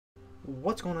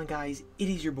What's going on, guys? It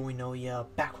is your boy Noyuh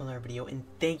back with another video, and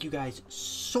thank you guys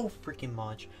so freaking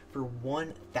much for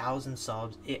 1,000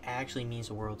 subs. It actually means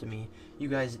the world to me. You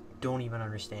guys don't even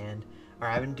understand.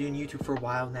 Alright, I've been doing YouTube for a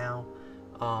while now,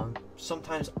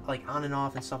 sometimes like on and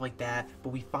off and stuff like that,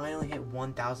 but we finally hit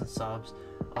 1,000 subs.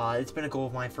 It's been a goal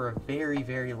of mine for a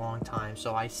very long time,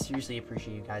 so I seriously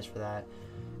appreciate you guys for that.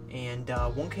 And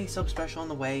 1K sub special on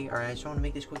the way. Alright, I just want to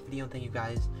make this quick video and thank you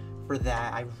guys for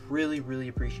that. I really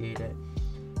appreciate it.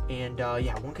 And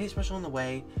yeah, 1K special on the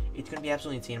way. It's gonna be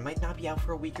absolutely insane. It might not be out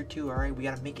for a week or two. All right, we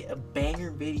gotta make it a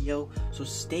banger video, so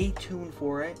stay tuned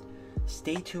for it.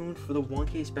 Stay tuned for the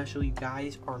 1K special. You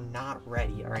guys are not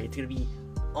ready. All right, it's gonna be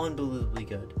unbelievably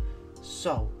good.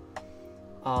 So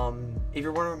if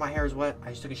you're wondering, my hair is wet. I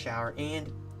just took a shower and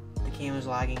the camera's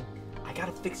lagging. I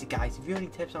gotta fix it, guys. If you have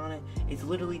any tips on it, it's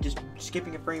literally just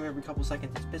skipping a frame every couple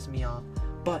seconds. It's pissing me off,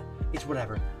 but it's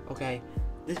whatever. Okay,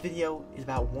 this video is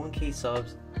about 1K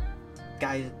subs,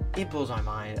 guys. It blows my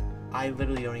mind. I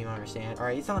literally don't even understand. All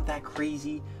right, it's not that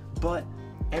crazy, but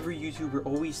every YouTuber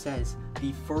always says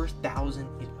the first 1,000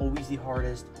 is always the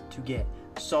hardest to get.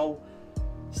 So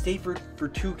stay for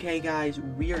 2K, guys.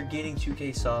 We are getting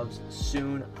 2K subs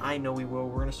soon. I know we will.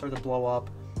 We're gonna start to blow up.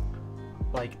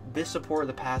 Like, this support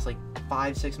the past like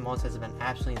 5-6 months has been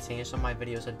absolutely insane. Some of my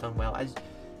videos have done well.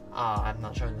 I'm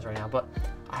not showing this right now, but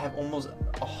I have almost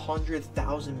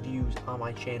 100,000 views on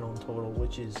my channel in total,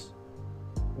 which is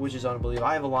unbelievable.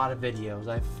 I have a lot of videos.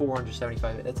 I have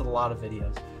 475. That's a lot of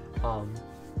videos.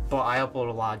 But I upload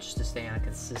a lot just to stay on a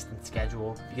consistent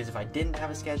schedule, because if I didn't have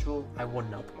a schedule, I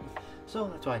wouldn't upload. So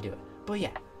that's why I do it. But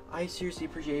yeah, I seriously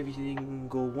appreciate every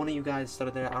single one of you guys that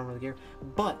are there. I don't really care.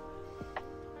 But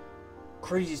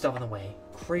crazy stuff on the way.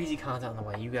 Crazy content on the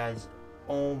way. You guys,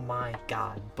 oh my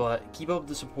god. But keep up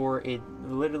the support. It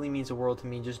literally means the world to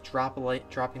me. Just dropping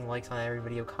likes on every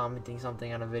video, commenting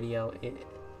something on a video,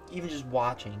 even just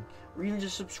watching, or even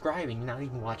just subscribing, not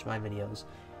even watch my videos.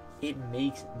 It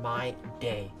makes my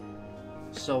day.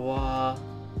 So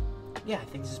yeah, I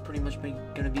think this is pretty much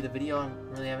gonna be the video. I don't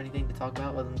really have anything to talk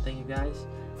about other than thank you guys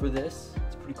for this.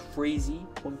 It's pretty crazy.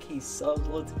 1K subs,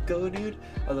 let's go, dude.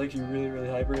 I was actually really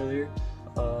hype earlier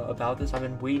about this. I've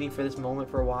been waiting for this moment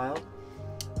for a while.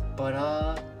 But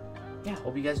yeah,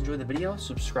 hope you guys enjoyed the video.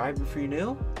 Subscribe if you're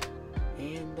new.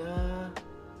 And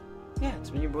yeah, it's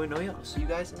been your boy Noyuh. I'll see you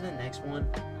guys in the next one.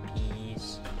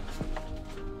 Peace.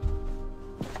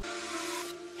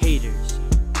 Haters.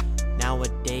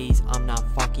 Nowadays, I'm not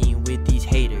fucking with these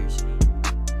haters.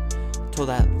 Told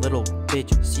that little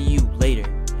bitch, see you later.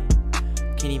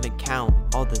 Can't even count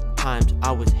all the times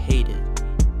I was hated.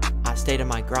 I stayed on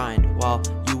my grind while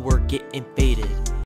you were getting faded.